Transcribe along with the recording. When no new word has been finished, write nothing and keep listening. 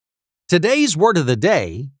Today's word of the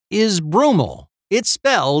day is brumal. It's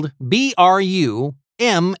spelled B-R-U-M-A-L.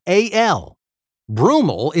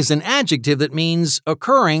 Brumal is an adjective that means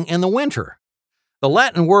occurring in the winter. The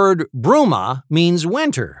Latin word bruma means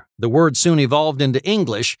winter. The word soon evolved into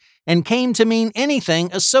English and came to mean anything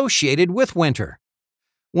associated with winter.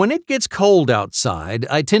 When it gets cold outside,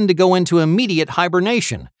 I tend to go into immediate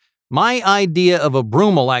hibernation. My idea of a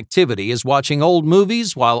brumal activity is watching old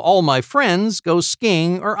movies while all my friends go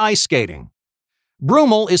skiing or ice skating.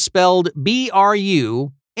 Brumal is spelled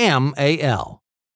B-R-U-M-A-L.